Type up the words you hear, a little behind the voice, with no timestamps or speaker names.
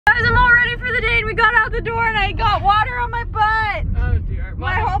ready for the day and we got out the door and I got water on my butt. Oh dear.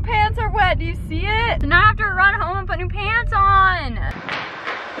 My whole pants are wet. Do you see it? So now I have to run home and put new pants on.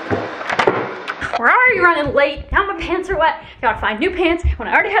 We're already running late. Now my pants are wet. Gotta find new pants when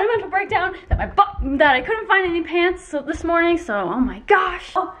I already had a mental breakdown that I couldn't find any pants this morning. So, oh my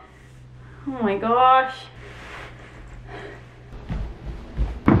gosh. Oh my gosh.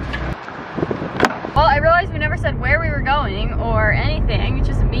 Well, I realized we never said where we were going or anything. It's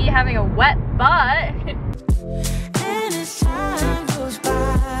just me having a wet butt. And as time goes by,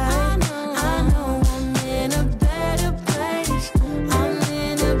 I know I'm in a better place. I'm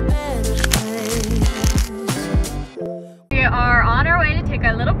in a better place. We are on our way to take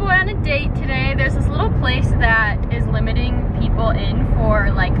our little boy on a date today. There's this little place that is limiting people in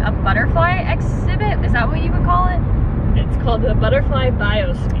for like a butterfly exhibit. Is that what you would call it? It's called the Butterfly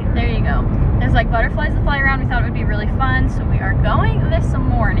Biosphere. There you go. There's like butterflies that fly around. We thought it would be really fun, so we are going this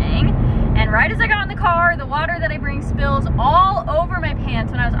morning. And right as I got in the car, the water that I bring spills all over my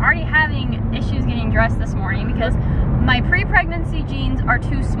pants when I was already having issues getting dressed this morning because my pre-pregnancy jeans are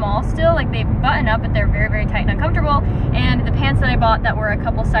too small still. Like they button up, but they're very, very tight and uncomfortable. And the pants that I bought that were a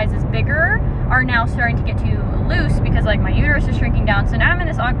couple sizes bigger are now starting to get too loose because like my uterus is shrinking down. So now I'm in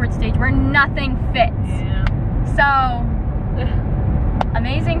this awkward stage where nothing fits. Yeah. So,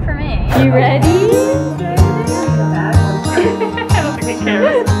 amazing for me. You ready? I don't think he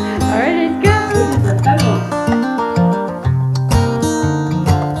cares. Alright, let's go.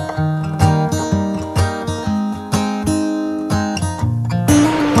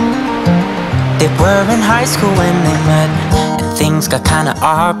 They were in high school when they met, and things got kinda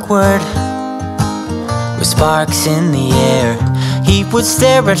awkward. With sparks in the air, he would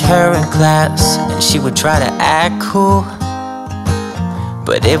stare at her in class, and she would try to act cool.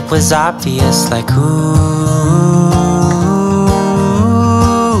 But it was obvious, like, ooh,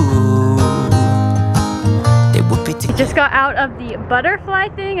 they would be together. Just got out of the butterfly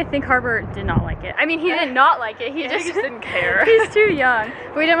thing. I think Harbor did not like it. I mean, he did not like it. He just didn't care. He's too young.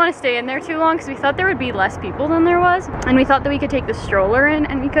 We didn't want to stay in there too long because we thought there would be less people than there was. And we thought that we could take the stroller in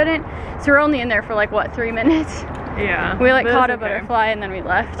and we couldn't. So we're only in there for like, what, 3 minutes? Yeah. We like caught a butterfly and then we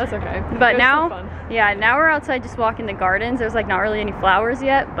left. That's okay. But now, yeah, now we're outside just walking the gardens. There's like not really any flowers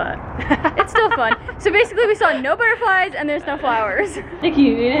yet, but it's still fun. So basically we saw no butterflies and there's no flowers. The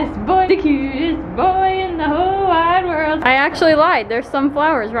cutest boy in the whole wide world. I actually lied. There's some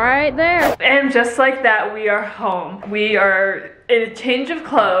flowers right there. And just like that, we are home. We are in a change of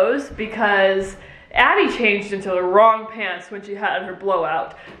clothes because Abbie changed into the wrong pants when she had her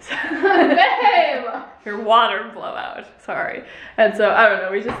blowout. Babe! Her water blowout, sorry. And so, I don't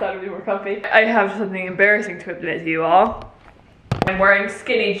know, we just thought it'd be more comfy. I have something embarrassing to admit to you all. I'm wearing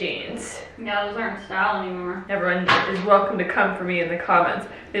skinny jeans. Yeah, those aren't style anymore. Everyone is welcome to come for me in the comments.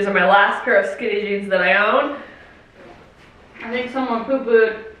 These are my last pair of skinny jeans that I own. I think someone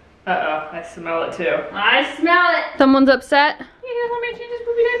poo-pooed. Uh-oh, I smell it too. I smell it. Someone's upset. You guys want me to change this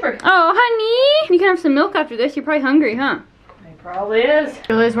poopy diaper? Oh, honey. You can have some milk after this. You're probably hungry, huh? He probably is.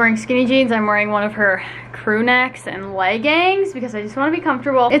 Julie's wearing skinny jeans. I'm wearing one of her crew necks and leggings because I just want to be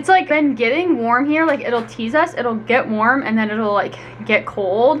comfortable. It's like been getting warm here. Like it'll tease us. It'll get warm and then it'll like get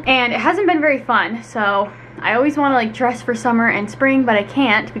cold. And it hasn't been very fun. So I always want to like dress for summer and spring, but I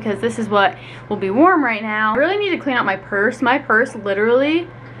can't because this is what will be warm right now. I really need to clean out my purse. My purse literally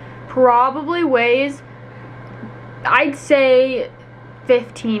probably weighs, I'd say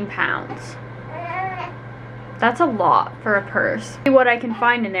 15 pounds. That's a lot for a purse. See what I can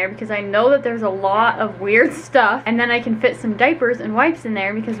find in there because I know that there's a lot of weird stuff, and then I can fit some diapers and wipes in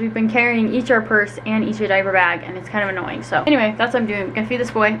there because we've been carrying each our purse and each a diaper bag and it's kind of annoying. So anyway, that's what I'm doing. I'm gonna feed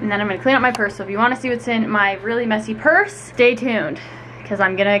this boy and then I'm gonna clean up my purse. So if you want to see what's in my really messy purse, stay tuned because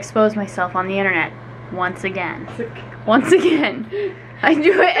I'm gonna expose myself on the internet once again. Once again. I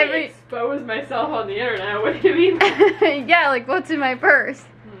do it every— expose myself on the internet, what do you mean? Yeah, like what's in my purse?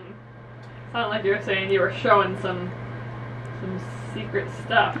 Sounded like you were saying you were showing some secret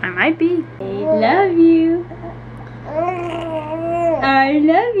stuff. I might be. I love you. I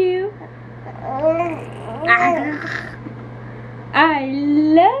love you. I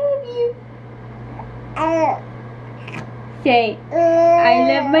love you. Say, I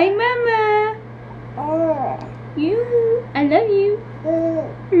love my mama. You, I love you.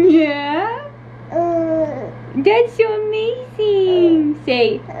 Yeah. That's so amazing.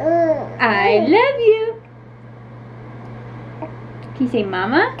 Say, I love you. Can you say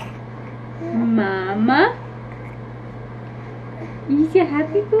mama? Mama? You so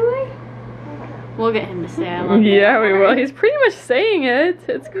happy boy? We'll get him to say I love you. Yeah, we will. He's pretty much saying it.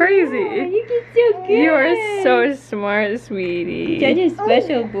 It's crazy. Yeah, you did so good. You are so smart, sweetie. Such a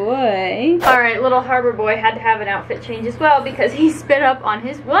special boy. Alright, little harbor boy had to have an outfit change as well because he spit up on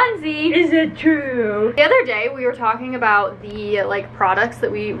his onesie. Is it true? The other day we were talking about the like products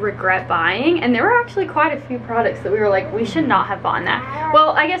that we regret buying, and there were actually quite a few products that we were like, we should not have bought that.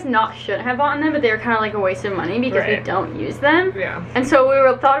 Well, I guess not shouldn't have bought them, but they were kind of like a waste of money because we don't use them. Yeah. And so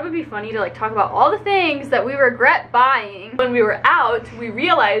thought it would be funny to like talk about all the things that we regret buying. When we were out, we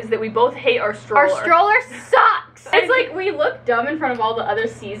realized that we both hate our stroller. Our stroller sucks! It's like we look dumb in front of all the other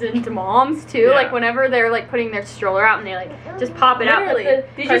seasoned moms too. Yeah. Like whenever they're like putting their stroller out and they like just pop it out.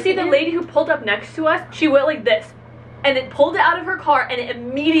 Did you see the lady who pulled up next to us? She went like this. And it pulled it out of her car and it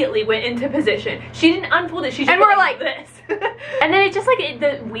immediately went into position. She didn't unfold it, she just went like this. And then it just like,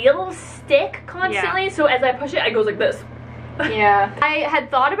 the wheels stick constantly, so as I push it, it goes like this. Yeah. I had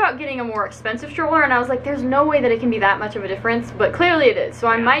thought about getting a more expensive stroller and I was like, there's no way that it can be that much of a difference, but clearly it is. So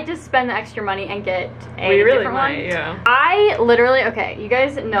I might just spend the extra money and get a different one. Yeah. I literally, okay, you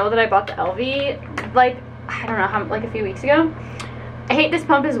guys know that I bought the LV, like, I don't know, how, like a few weeks ago. I hate this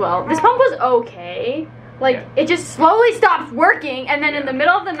pump as well. This pump was okay. Like, it just slowly stops working, and then in the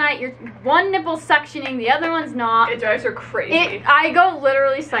middle of the night, you're one nipple suctioning, the other one's not. It drives her crazy. I go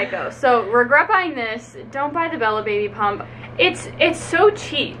literally psycho. So, regret buying this. Don't buy the Bella Baby pump. It's so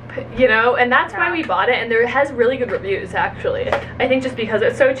cheap, you know, and that's why we bought it, and it has really good reviews, actually. I think just because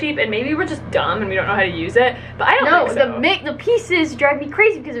it's so cheap, and maybe we're just dumb and we don't know how to use it, but I don't think so. The pieces drive me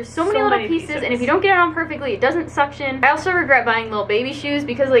crazy because there's so many little pieces, and if you don't get it on perfectly, it doesn't suction. I also regret buying little baby shoes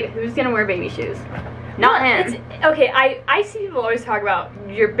because, like, who's gonna wear baby shoes? Not him. Okay, I see people always talk about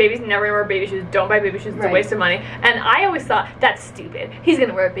your baby's never gonna wear baby shoes, don't buy baby shoes, it's a waste of money. And I always thought, that's stupid. He's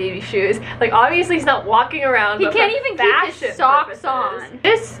gonna wear baby shoes. Like, obviously he's not walking around. He can't even keep his socks on.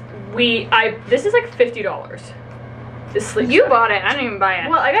 This is like $50. This sleep You set. bought it, I didn't even buy it.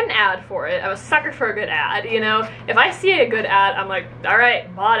 Well, I got an ad for it. I'm a sucker for a good ad, you know? If I see a good ad, I'm like,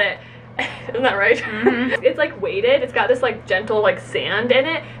 alright, bought it. Isn't that right? Mm-hmm. It's like weighted. It's got this like gentle like sand in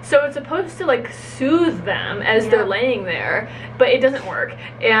it, so it's supposed to like soothe them as they're laying there, but it doesn't work.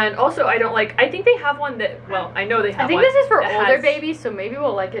 And also I don't like, I think they have one that, well, I know they have one. I think this is for older babies, so maybe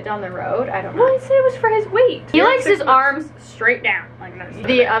we'll like it down the road. I don't know. Well, I said it was for his weight. He likes his arms straight down like this.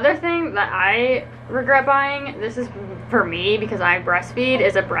 The other thing that I regret buying, this is for me because I breastfeed,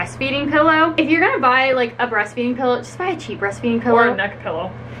 is a breastfeeding pillow. If you're gonna buy like a breastfeeding pillow, just buy a cheap breastfeeding pillow. Or a neck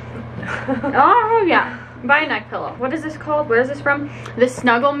pillow. Oh yeah, buy a neck pillow. What is this called? Where is this from? The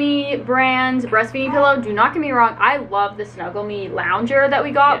Snuggle Me brand breastfeeding pillow. Do not get me wrong, I love the Snuggle Me lounger that we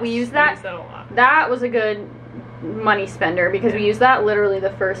got. Yes, we use that. We use that a lot. That was a good money spender because we use that literally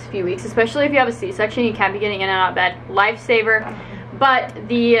the first few weeks, especially if you have a C-section. You can't be getting in and out of bed. Lifesaver. But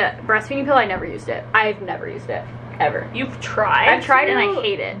the breastfeeding pillow, I never used it. I've never used it ever. You've tried? I've tried and I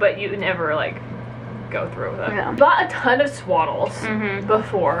hate it, but you never like go through with it. Yeah. Bought a ton of swaddles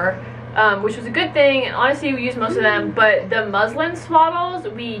before, which was a good thing, and honestly we use most of them, but the muslin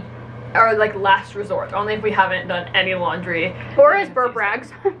swaddles we are like last resort, only if we haven't done any laundry. Or as burp rags.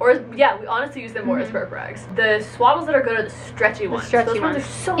 Or as, yeah, we honestly use them more as burp rags. The swaddles that are good are the stretchy ones. Stretchy ones are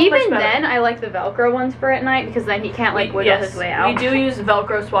so Even much better. Then I like the Velcro ones for at night because then he can't like wiggle his way out. We do use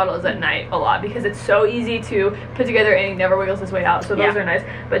Velcro swaddles at night a lot because it's so easy to put together and he never wiggles his way out, so those are nice.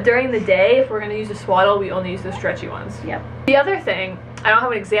 But during the day, if we're going to use a swaddle, we only use the stretchy ones. Yep. The other thing, I don't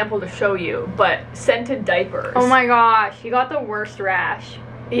have an example to show you, but scented diapers. Oh my gosh, he got the worst rash.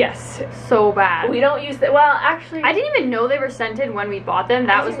 Yes. So bad. We don't use that. Well, actually, I didn't even know they were scented when we bought them.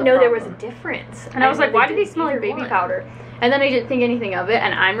 That was the know there problem. was a difference. And I was like, why do these smell like baby powder? And then I didn't think anything of it,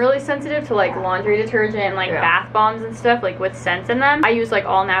 and I'm really sensitive to like laundry detergent and like bath bombs and stuff like with scents in them. I use like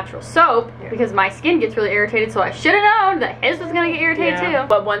all natural soap because my skin gets really irritated, so I should have known that his was gonna get irritated too.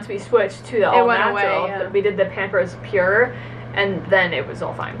 But once we switched to the all natural, we did the Pampers Pure, and then it was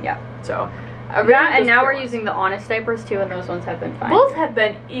all fine. Yeah. So. Yeah, and now we're using the Honest diapers too, and those ones have been fine. Both have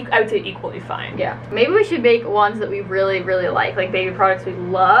been, I would say, equally fine. Yeah. Maybe we should make ones that we really, really like baby products we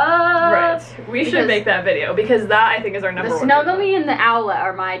love. Right. We should make that video because that, I think, is our number one. The Snuggle Me and the Owlet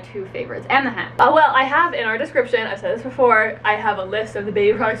are my two favorites, and the hat. Well, I have in our description, I've said this before, I have a list of the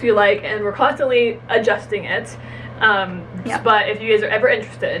baby products we like, and we're constantly adjusting it. But if you guys are ever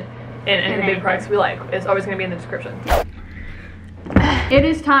interested in the baby products we like, it's always going to be in the description. It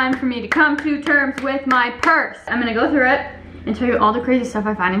is time for me to come to terms with my purse. I'm gonna go through it and show you all the crazy stuff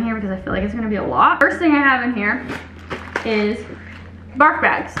I find in here because I feel like it's gonna be a lot. First thing I have in here is barf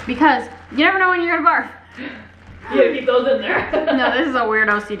bags because you never know when you're gonna barf. You gotta keep those in there. No, this is a weird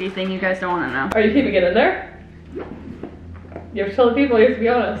OCD thing you guys don't wanna know. Are you keeping it in there? You have to tell the people, you have to be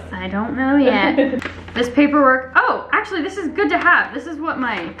honest. I don't know yet. This paperwork, oh, actually this is good to have. This is what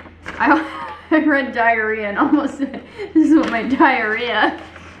my, I read diarrhea and almost said, this is what my diarrhea,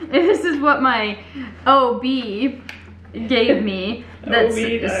 this is what my OB gave me that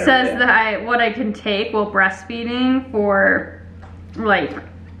says that what I can take while breastfeeding for like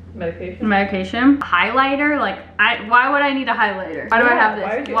medication. Highlighter, like why would I need a highlighter? Why do I have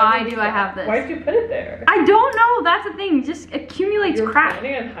this? Why do I have this? Why did you put it there? I don't know, that's the thing, just accumulates crap. You're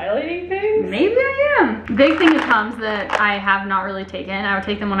planning on highlighting things? Maybe I am. Big thing is Tums that I have not really taken. I would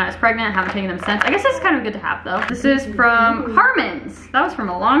take them when I was pregnant, I haven't taken them since. I guess that's kind of good to have though. This is from Harmon's. That was from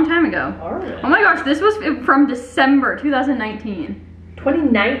a long time ago. Harmon's. Oh my gosh, this was from December 2019.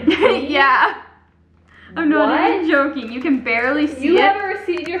 2019? Yeah. I'm not even joking. You can barely see it. You have a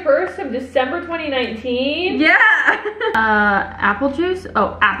receipt in your purse from December 2019? Yeah. Apple juice.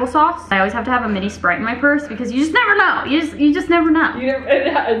 Oh, applesauce. I always have to have a mini Sprite in my purse because you just never know. You just never know.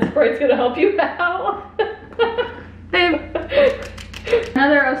 And Sprite's gonna help you out. Babe.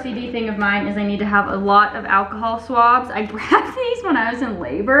 Another OCD thing of mine is I need to have a lot of alcohol swabs. I grabbed these when I was in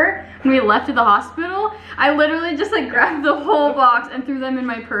labor. When we left to the hospital, I literally just like grabbed the whole box and threw them in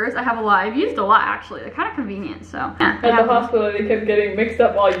my purse. I have a lot. I've used a lot actually. They're kind of convenient, so. Yeah, at the hospital, they kept getting mixed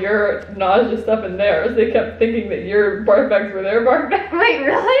up while your nausea stuff in theirs. They kept thinking that your barf bags were their barf bags. Wait,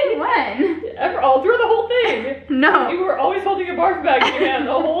 really? When? All through the whole thing. No. You were always holding a barf bag in your hand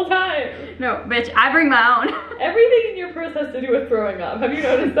the whole time. No, bitch, I bring my own. Everything in your purse has to do with throwing up. Have you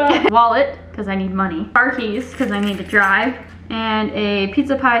noticed that? Wallet, because I need money. Car keys, because I need to drive. And a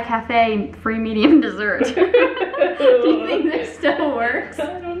Pizza Pie Cafe free medium dessert. Do you think this still works?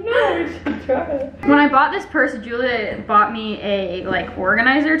 I don't know, we should try it. When I bought this purse, Julia bought me a like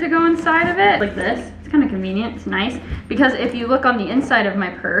organizer to go inside of it, like this. It's kind of convenient, it's nice. Because if you look on the inside of my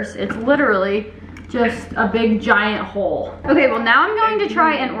purse, it's literally just a big giant hole. Okay, well now I'm going to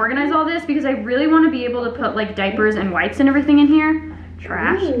try and organize all this because I really want to be able to put like diapers and wipes and everything in here.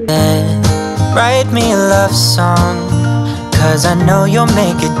 Trash. Write me a love song, 'cause I know you'll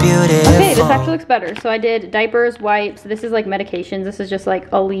make it beautiful. Okay, this actually looks better. So I did diapers, wipes. This is like medications. This is just like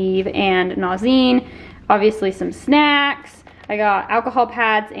Aleve and Nausine. Obviously some snacks. I got alcohol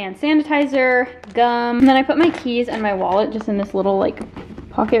pads and sanitizer, gum. And then I put my keys and my wallet just in this little like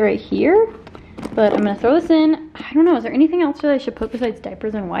pocket right here. But I'm gonna throw this in. I don't know, is there anything else that I should put besides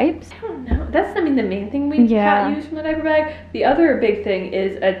diapers and wipes? I don't know. That's, I mean, the main thing we use from the diaper bag. The other big thing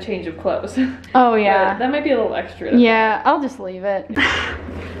is a change of clothes. Oh yeah. That might be a little extra. Yeah, I'll just leave it.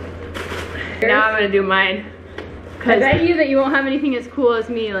 Now I'm gonna do mine. I bet you that you won't have anything as cool as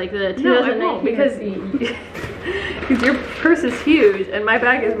me, like the 2019. No, I won't, because your purse is huge and my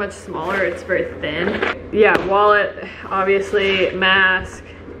bag is much smaller. It's very thin. Yeah, wallet, obviously, mask.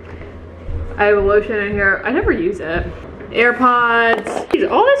 I have a lotion in here. I never use it. AirPods.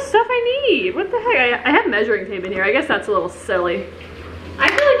 All this stuff I need. What the heck? I have measuring tape in here. I guess that's a little silly. I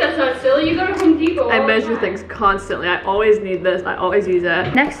feel like that's not silly. You go to Home Depot. I measure things constantly. I always need this. I always use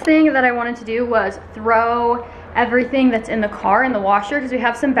it. Next thing that I wanted to do was throw everything that's in the car in the washer because we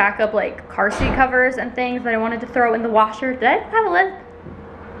have some backup like car seat covers and things that I wanted to throw in the washer. Did I have a lid?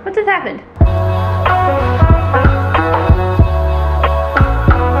 What just happened?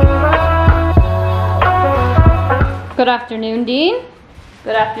 Good afternoon, Dean.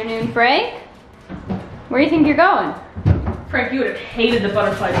 Good afternoon, Frank. Where do you think you're going? Frank, you would have hated the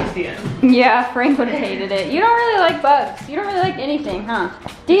butterfly museum. Yeah, Frank would have hated it. You don't really like bugs. You don't really like anything, huh?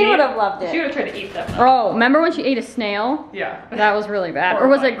 Dean would have loved it. She would have tried to eat them. Oh, remember when she ate a snail? Yeah. That was really bad. Or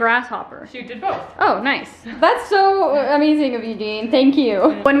was it grasshopper? She did both. Oh, nice. That's so amazing of you, Dean. Thank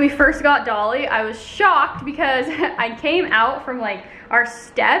you. When we first got Dolly, I was shocked because I came out from like our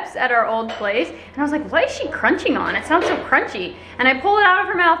steps at our old place and I was like, what is she crunching on? It sounds so crunchy. And I pull it out of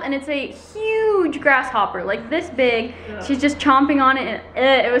her mouth and it's a huge grasshopper, like this big. Yeah. She's just chomping on it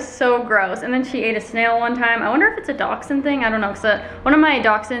and it was so gross. And then she ate a snail one time. I wonder if it's a dachshund thing. I don't know, because one of my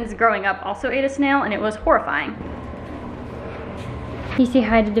dachshunds growing up also ate a snail and it was horrifying. Can you say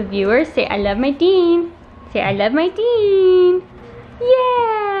hi to the viewers? Say, I love my Dean. Say, I love my Dean.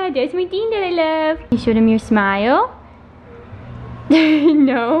 Yeah, there's my Dean that I love. You showed him your smile?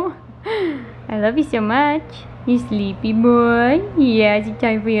 No. I love you so much. You sleepy boy. Yeah, is it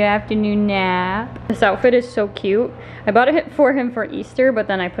time for your afternoon nap? This outfit is so cute. I bought it for him for Easter, but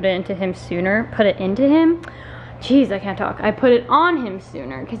then I put it into him sooner. Put it into him? Jeez, I can't talk. I put it on him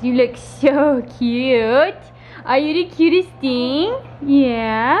sooner because you look so cute. Are you the cutest thing?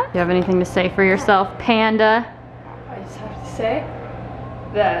 Yeah. Do you have anything to say for yourself, Panda? I just have to say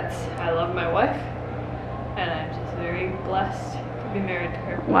that I love my wife and I'm just very blessed to be married to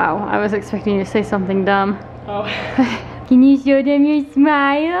her. Wow, I was expecting you to say something dumb. Oh. Can you show them your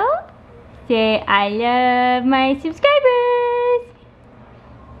smile? Say, I love my subscribers.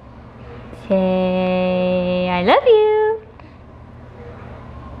 Say, I love you.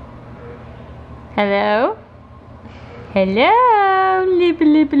 Hello? Hello,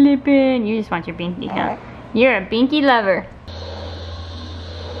 lippin'. You just want your binky, huh? You're a binky lover.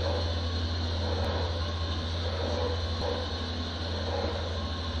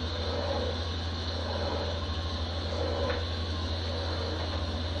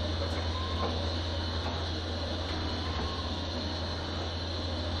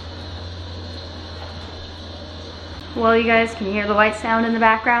 Well, you guys can hear the white sound in the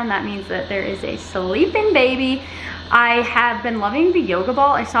background. That means that there is a sleeping baby. I have been loving the yoga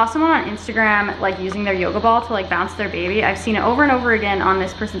ball. I saw someone on Instagram like using their yoga ball to like bounce their baby. I've seen it over and over again on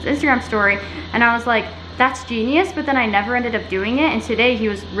this person's Instagram story, and I was like, that's genius, but then I never ended up doing it. And today he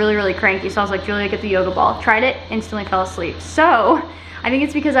was really, really cranky, so I was like, Julia, get the yoga ball. Tried it, instantly fell asleep. So I think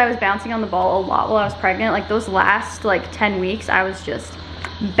it's because I was bouncing on the ball a lot while I was pregnant. Like those last like 10 weeks, I was just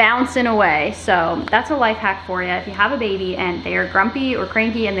bouncing away. So that's a life hack for you. If you have a baby and they are grumpy or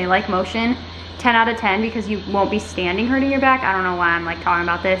cranky and they like motion, 10 out of 10, because you won't be standing hurting your back. I don't know why I'm like talking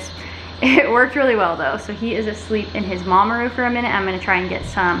about this. It worked really well though. So he is asleep in his mama for a minute. I'm gonna try and get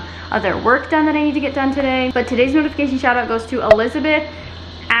some other work done that I need to get done today. But today's notification shout out goes to Elizabeth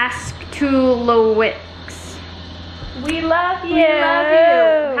Asktulowicz. We love you. We love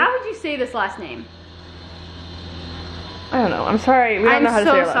you. How would you say this last name? I don't know. I'm sorry. We don't know how to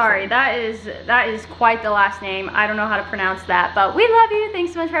say your last sorry. name. That is quite the last name. I don't know how to pronounce that, but we love you.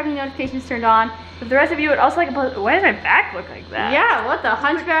 Thanks so much for having the notifications turned on. If the rest of you would also like a post, why does my back look like that? Yeah, what the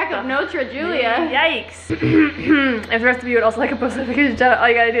hunchback of Notre Julia. Yikes. If the rest of you would also like a post notification shout out, all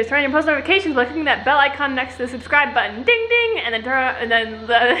you gotta do is turn on your post notifications by clicking that bell icon next to the subscribe button. Ding ding, and then turn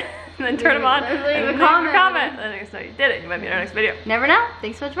them on. Leave a comment. comment. And I guess you did it. You might be in our next video. Never know.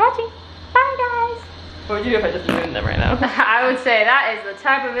 Thanks so much for watching. Bye guys. What would you do if I just moved them right now? I would say that is the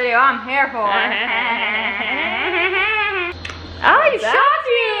type of video I'm here for. Oh, you shocked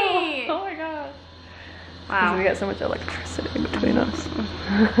me! Oh my gosh. Wow. We got so much electricity between us.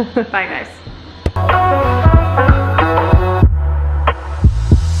 Bye guys.